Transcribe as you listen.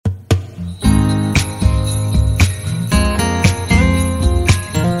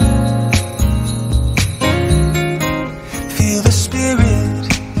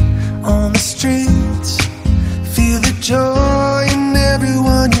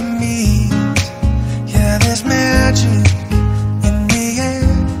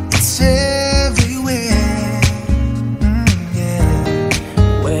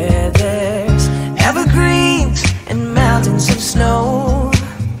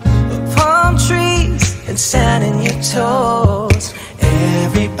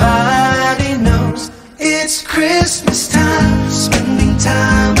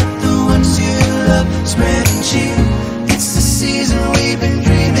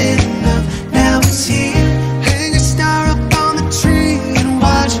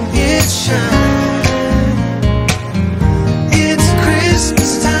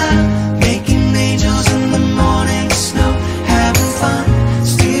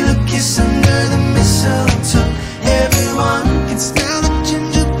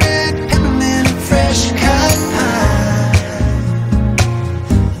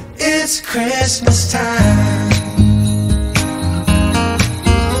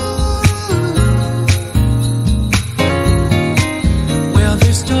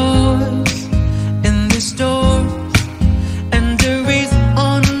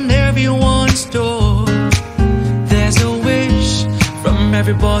from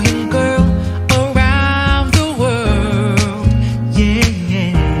every boy and girl around the world.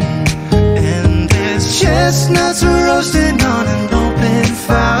 Yeah. And there's chestnuts roasting on an open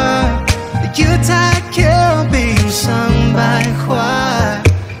fire. Yuletide carol being sung by a choir.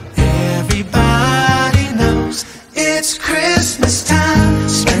 Everybody knows it's Christmas time,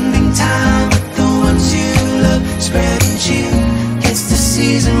 spending time with the ones you love, spreading cheer. It's the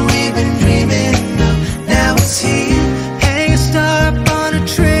season we've been dreaming of. Now it's here. Hang a star up on a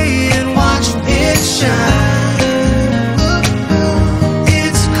tree and watch it shine.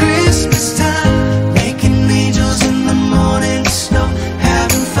 It's Christmas time, making angels in the morning snow,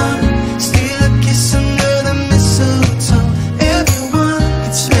 having fun. Steal a kiss under the mistletoe. Everyone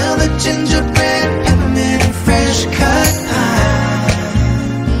can smell the gingerbread, peppermint, and fresh cut pie.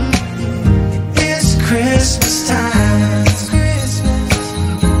 It's Christmas time. It's Christmas.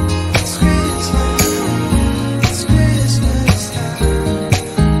 It's Christmas. It's Christmas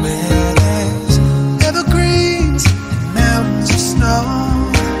time. Where there's evergreens and mountains of snow,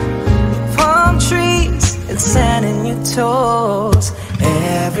 Palm trees and sand in your toes.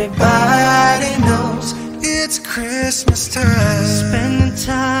 everybody knows it's Christmas time. Spending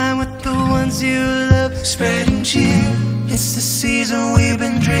time with the ones you love, spreading cheer. It's the season we've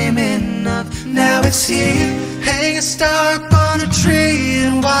been dreaming of. Now it's here. Hang a star up on a tree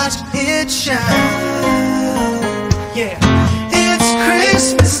and watch it shine. Yeah. It's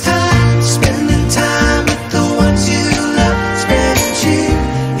Christmas time, spending time with the ones you love, spreading cheer.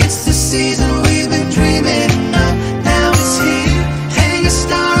 It's the season we've been dreaming of. Now it's here. Hang a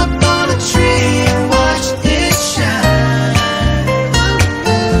star up on a tree and watch it shine.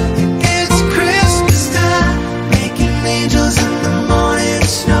 It's Christmas time, making angels in the morning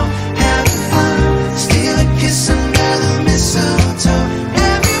snow, having fun. Steal a kiss under the mistletoe.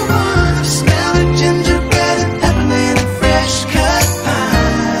 Everyone smell the gingerbread and peppermint and fresh cut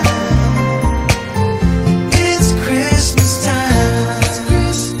pie. It's Christmas time. It's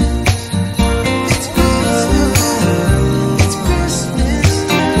Christmas. It's Christmas.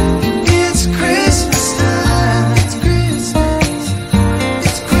 It's Christmas time. It's Christmas time.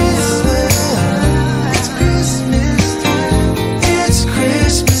 It's Christmas. It's Christmas. It's Christmas time. It's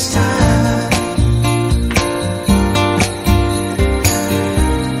Christmas time.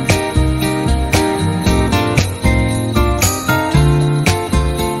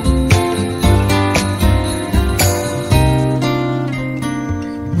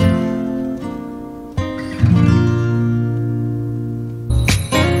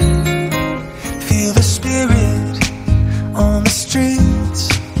 Feel the spirit on the streets.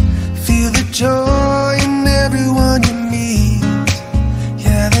 Feel the joy in everyone you meet.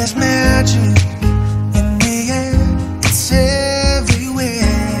 Yeah, there's magic